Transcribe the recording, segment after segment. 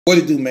What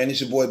it do, man?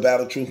 It's your boy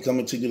Battle Truth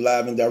coming to you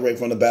live and direct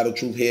from the Battle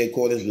Truth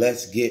headquarters.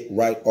 Let's get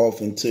right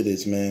off into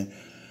this, man.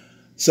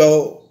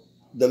 So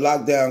the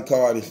lockdown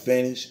card is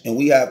finished, and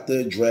we have to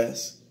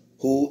address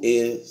who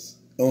is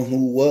and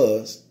who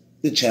was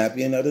the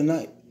champion of the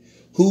night.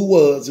 Who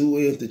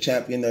is the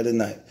champion of the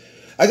night?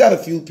 I got a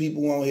few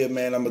people on here,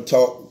 man. I'm gonna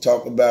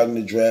talk about and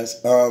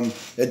address.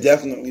 There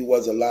definitely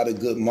was a lot of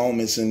good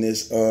moments in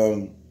this.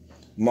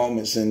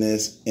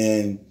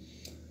 And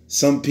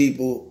some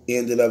people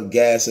ended up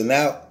gassing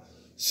out.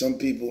 Some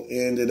people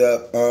ended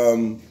up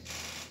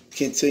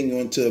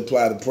continuing to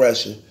apply the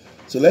pressure.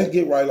 So let's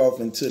get right off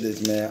into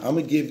this, man. I'm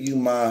going to give you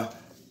my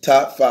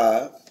top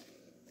five.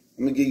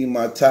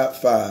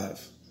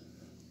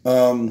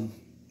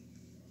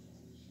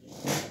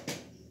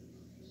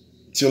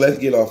 So let's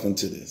get off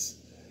into this.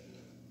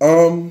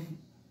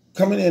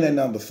 Coming in at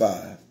number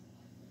 5,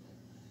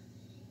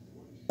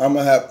 I'm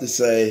going to have to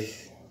say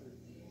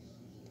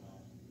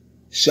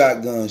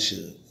Shotgun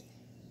Suge.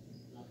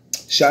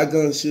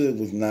 Shotgun Suge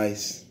was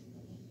nice.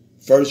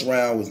 First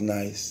round was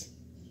nice.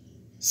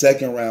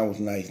 Second round was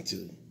nice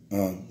too.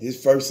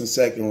 His first and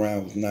second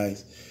round was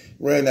nice.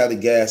 Ran out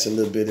of gas a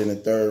little bit in the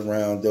third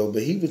round though,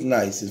 but he was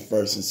nice his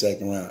first and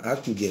second round. I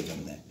can give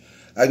him that.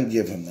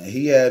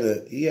 He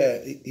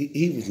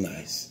was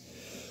nice.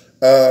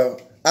 I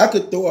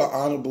could throw an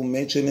honorable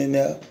mention in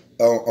there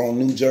on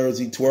New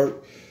Jersey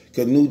Twerk,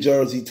 because New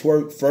Jersey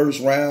Twerk first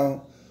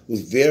round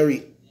was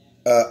very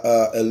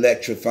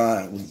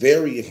electrifying, was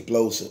very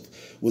explosive,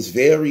 was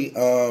very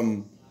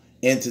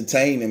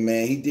entertaining,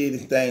 man. He did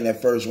his thing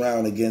that first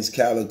round against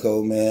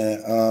Calico,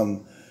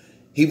 man.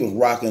 He was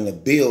rocking the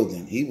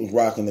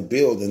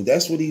building.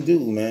 That's what he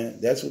do,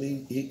 man. That's what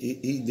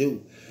he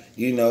do.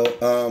 You know,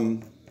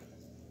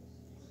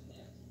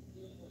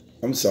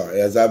 I'm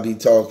sorry, as I be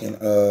talking,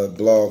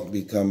 blog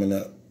be coming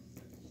up.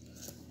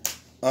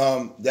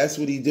 That's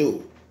what he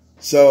do.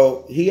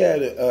 So he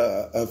had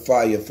a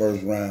fire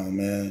first round,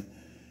 man.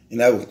 And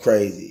that was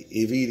crazy.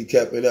 If he'd have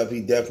kept it up, he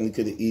definitely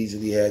could have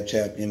easily had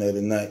champion of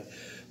the night.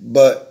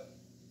 But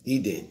he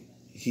didn't.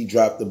 He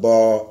dropped the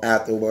ball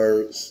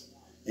afterwards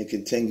and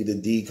continued to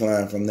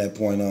decline from that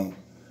point on.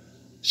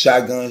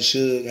 Shotgun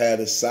Suge had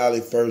a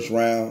solid first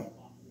round,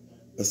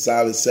 a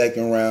solid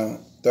second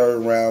round.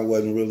 Third round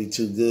wasn't really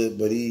too good,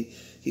 but he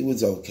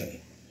was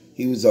okay.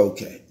 He was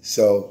okay.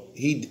 So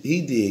he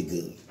did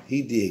good.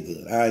 He did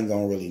good. I ain't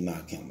going to really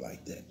knock him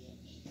like that.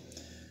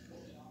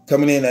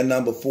 Coming in at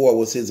number 4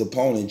 was his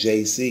opponent,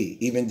 JC.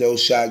 Even though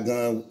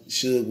Shotgun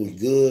Suge was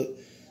good,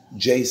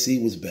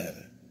 JC was better.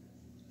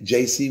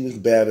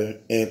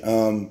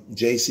 And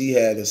JC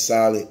had a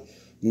solid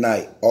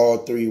night. All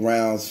 3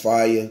 rounds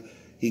fire.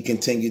 He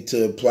continued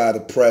to apply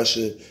the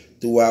pressure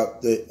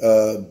throughout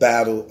the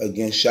battle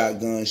against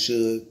Shotgun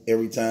Suge.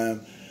 Every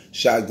time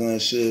Shotgun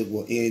Suge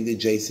will end it,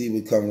 JC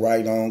would come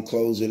right on,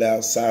 close it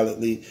out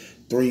solidly.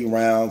 3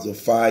 rounds of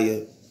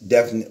fire.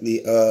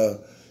 Definitely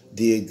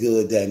did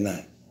good that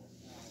night.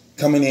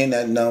 Coming in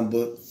at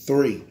number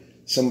 3,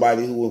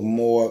 somebody who was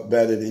more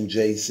better than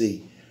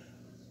JC,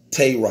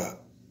 Tay-Rock.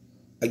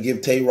 I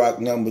give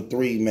Tay-Rock number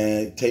 3,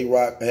 man.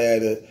 Tay-Rock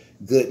had a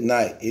good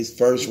night. His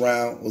first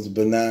round was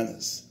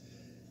bananas.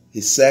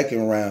 His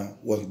second round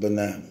was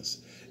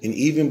bananas. And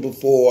even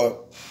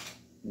before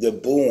the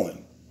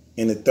booing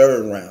in the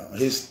third round,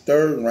 his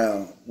third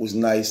round was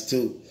nice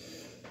too.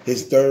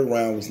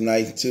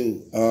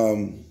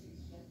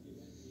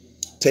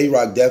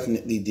 Tay-Rock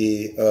definitely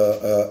did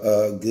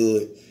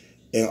good.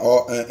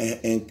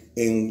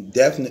 And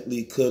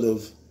definitely could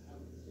have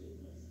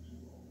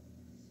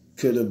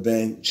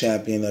been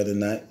champion of the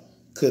night.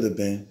 Could have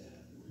been.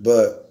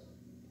 But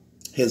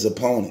his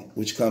opponent,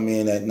 which come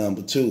in at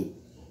number 2,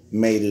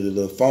 made it a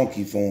little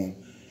funky for him.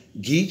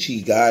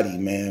 Geechee Gotti,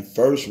 man,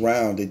 first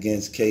round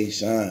against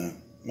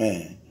K-Shine,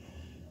 man,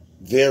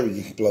 very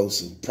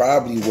explosive.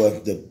 Probably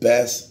was the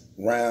best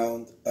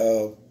round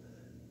of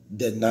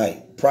the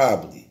night.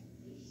 Probably.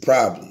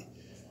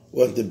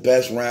 Was the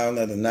best round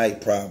of the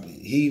night, probably.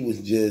 He was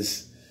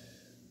just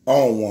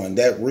on one.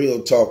 That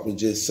real talk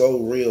was just so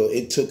real.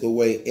 It took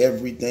away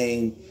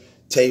everything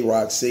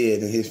Tay-Rock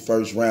said in his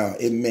first round.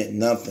 It meant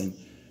nothing.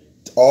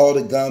 All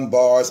the gun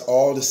bars,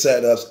 all the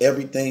setups,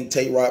 everything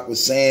Tay-Rock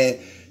was saying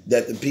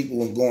that the people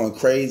was going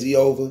crazy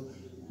over,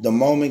 the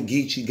moment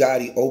Geechee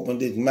Gotti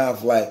opened his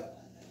mouth like,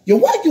 yo,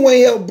 why you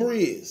ain't help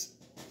Briz?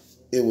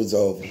 It was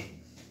over.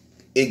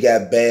 It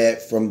got bad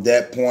from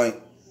that point.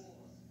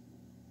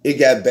 On,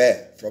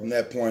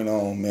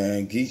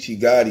 man. Geechee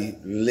Gotti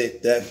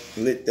lit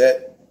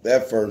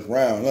that first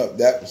round up.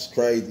 That was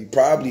crazy.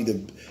 Probably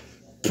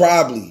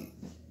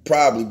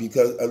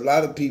because a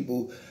lot of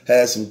people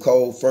had some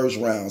cold first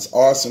rounds.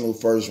 Arsenal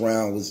first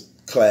round was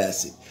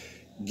classic.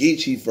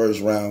 Geechee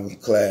first round was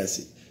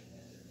classic.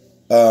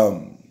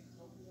 Twerk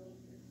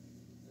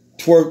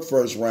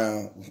first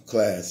round was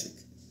classic.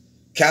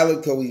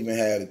 Calico even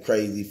had a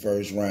crazy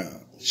first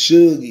round.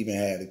 Suge even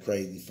had a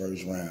crazy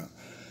first round.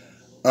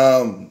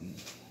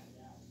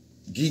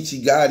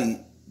 Geechee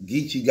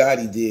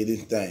Gotti did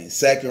his thing.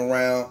 Second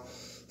round,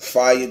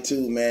 fire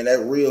too, man.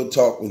 That real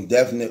talk was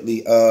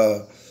definitely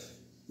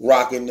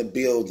rocking the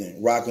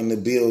building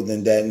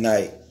that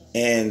night.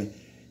 And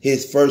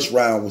his first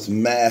round was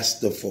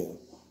masterful,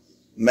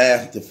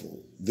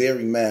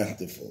 very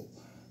masterful.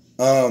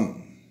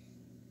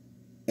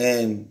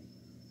 And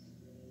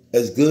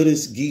as good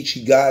as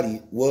Geechee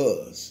Gotti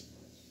was,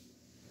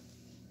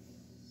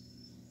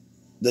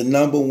 the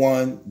number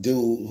one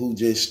dude who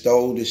just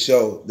stole the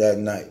show that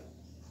night,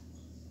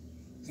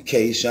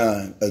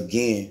 K-Shine,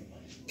 again.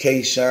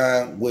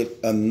 K-Shine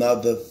with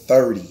another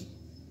 30.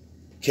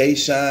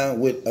 K-Shine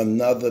with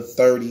another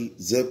 30,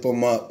 zip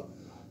him up,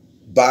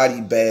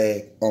 body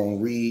bag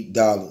on Reed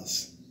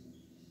Dollars.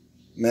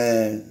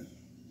 Man,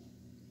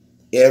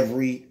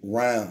 every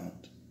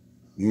round,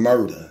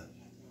 murder.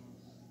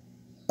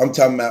 I'm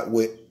talking about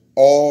with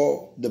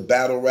all the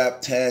battle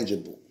rap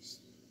tangibles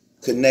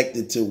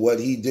connected to what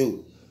he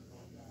do.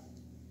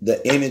 The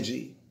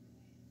energy,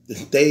 the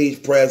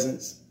stage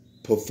presence,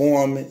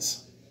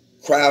 performance,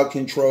 crowd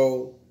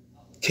control,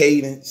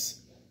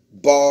 cadence,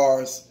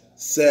 bars,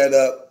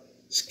 setup,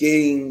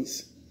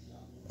 schemes.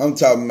 I'm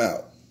talking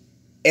about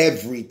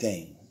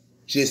everything.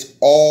 Just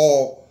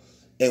all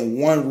in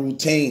one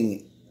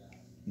routine.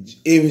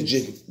 It was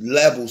just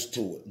levels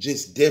to it,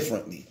 just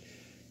differently.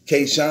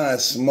 K-Shine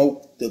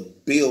smoked the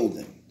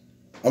building.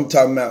 I'm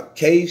talking about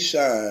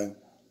K-Shine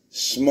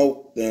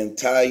smoked the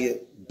entire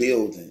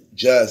building,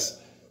 just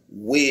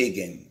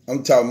wigging.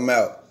 I'm talking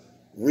about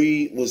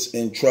Reed was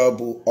in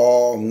trouble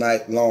all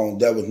night long.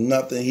 There was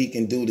nothing he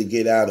can do to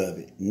get out of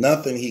it.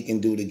 Nothing he can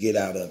do to get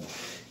out of it.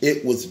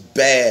 It was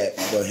bad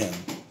for him.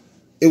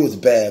 It was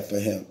bad for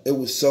him. It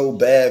was so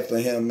bad for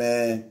him,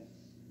 man.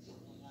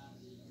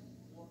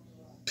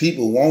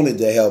 People wanted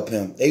to help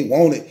him. They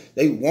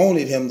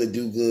wanted him to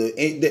do good.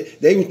 And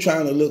they were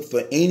trying to look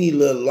for any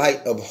little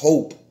light of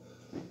hope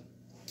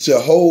to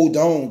hold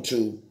on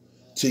to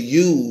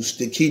use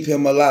to keep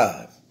him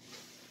alive.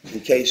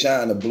 And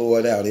K-Shine to blow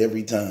it out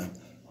every time.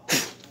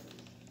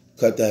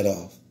 Cut that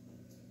off.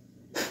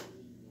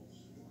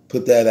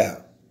 Put that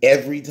out.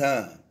 Every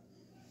time.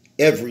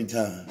 Every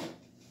time.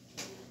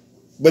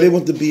 But it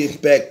was to be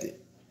expected.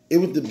 It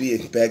was to be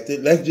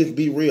expected. Let's just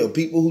be real.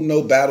 People who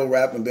know battle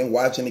rap and been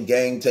watching the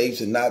game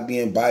tapes and not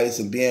being biased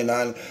and being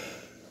honest,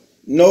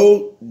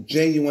 no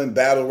genuine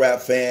battle rap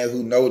fan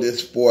who know this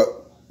sport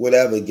would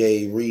ever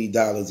gave Reed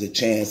Dollars a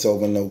chance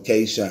over no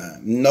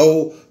K-Shine.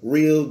 No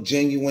real,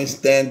 genuine,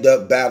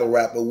 stand-up battle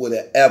rapper would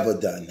have ever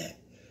done that.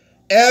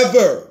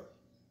 Ever.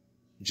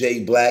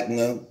 Jay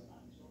Blackman,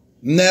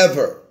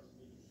 never.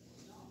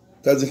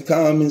 Because it's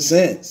common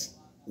sense.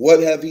 What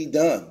have he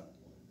done?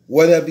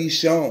 What have he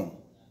shown?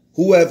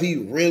 Who have he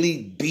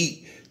really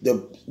beat?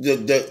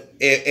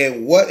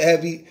 And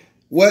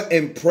what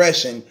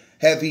impression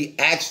have he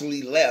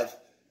actually left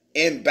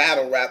in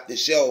battle rap to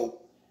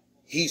show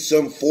he's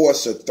some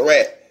force or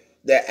threat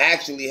that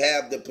actually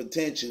have the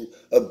potential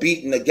of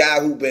beating a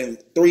guy who been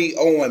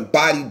 3-0 and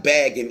body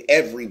bagging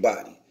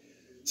everybody?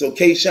 So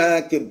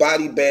K-Shine could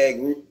body bag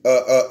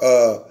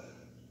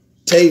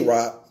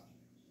Tay-Rock,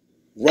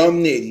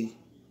 Rum Nitty,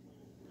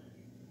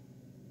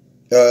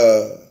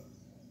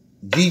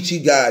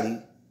 Geechee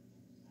Gotti,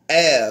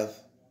 Av,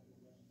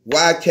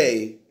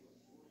 YK,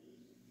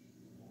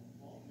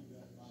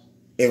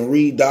 and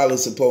Reed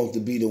Dollars supposed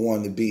to be the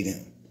one to beat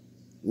him.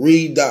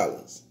 Reed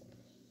Dollars.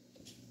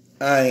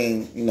 I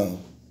ain't, no.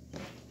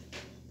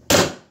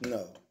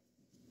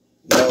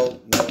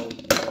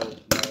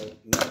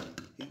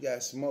 He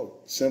got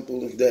smoked.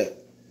 Simple as that.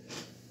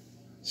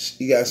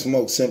 He got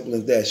smoked. Simple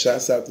as that.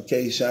 Shouts out to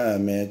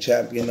K-Shine, man.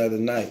 Champion of the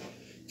night.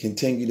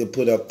 Continue to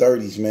put up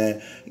 30s,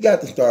 man. You got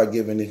to start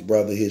giving this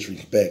brother his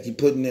respect. He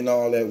putting in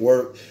all that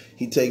work.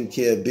 He taking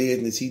care of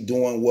business. He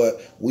doing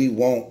what we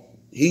want.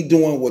 He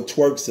doing what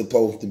Twerk's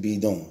supposed to be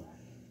doing.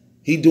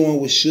 He doing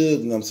what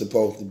Suge and them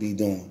supposed to be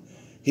doing.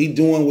 He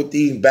doing what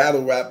these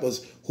battle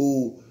rappers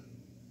who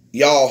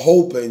y'all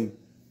hoping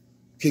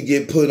could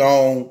get put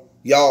on,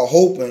 y'all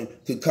hoping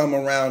could come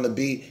around to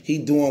be. He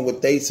doing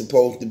what they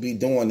supposed to be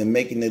doing and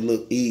making it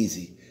look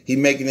easy. He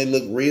making it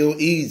look real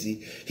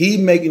easy. He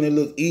making it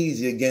look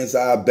easy against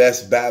our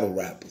best battle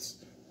rappers.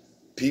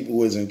 People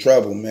was in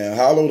trouble, man.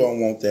 Hollow don't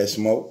want that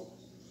smoke.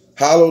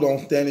 Hollow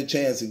don't stand a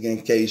chance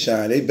against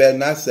K-Shine. They better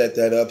not set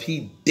that up.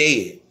 He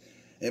dead.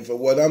 And for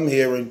what I'm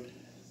hearing,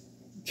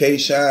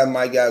 K-Shine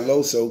might got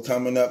Loso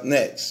coming up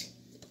next.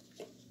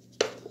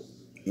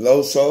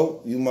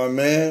 Loso, you my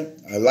man.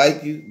 I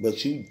like you,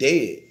 but you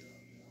dead.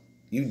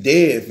 You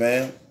dead,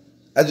 fam.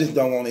 I just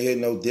don't want to hear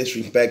no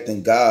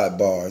disrespecting God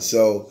bars.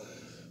 So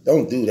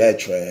don't do that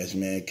trash,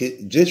 man.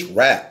 Just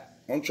rap.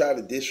 Don't try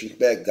to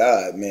disrespect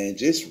God, man.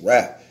 Just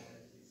rap.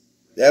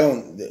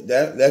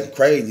 That's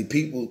crazy.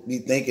 People be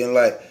thinking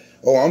like,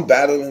 oh, I'm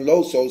battling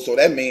Loso, so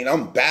that means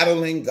I'm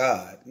battling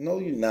God. No,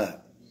 you're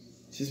not.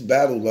 Just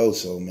battle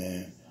Loso,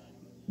 man.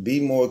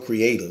 Be more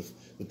creative.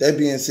 With that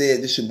being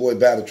said, this your boy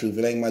Battle Truth.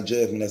 It ain't my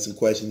judgment. That's a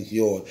question. It's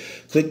yours.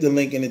 Click the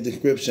link in the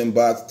description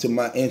box to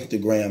my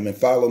Instagram and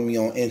follow me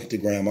on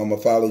Instagram. I'm going to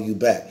follow you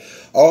back.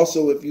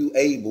 Also, if you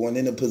able and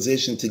in a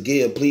position to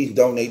give, please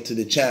donate to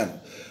the channel.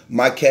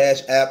 My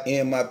Cash App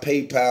and my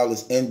PayPal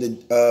is in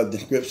the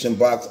description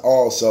box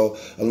also,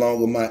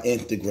 along with my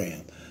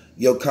Instagram.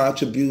 Your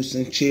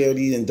contribution,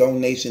 charity, and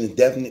donation is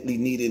definitely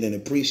needed and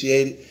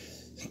appreciated.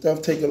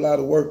 Stuff take a lot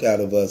of work out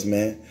of us,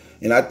 man.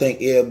 And I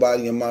thank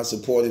everybody in my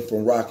supporters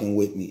for rocking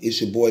with me. It's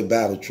your boy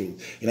Battle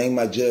Truth. It ain't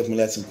my judgment,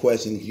 that's some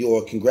questions.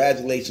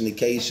 Congratulations to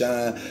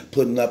K-Shine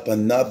putting up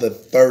another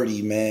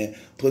 30, man.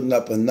 Putting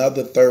up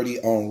another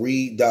 30 on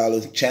Reed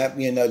Dollars,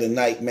 champion of the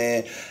night,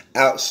 man.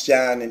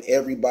 Outshining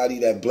everybody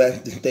that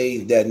blessed the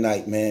stage that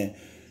night, man.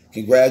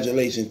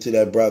 Congratulations to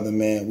that brother,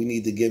 man. We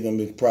need to give him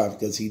his props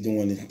because he's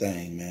doing his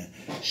thing, man.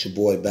 It's your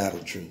boy Battle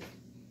Truth.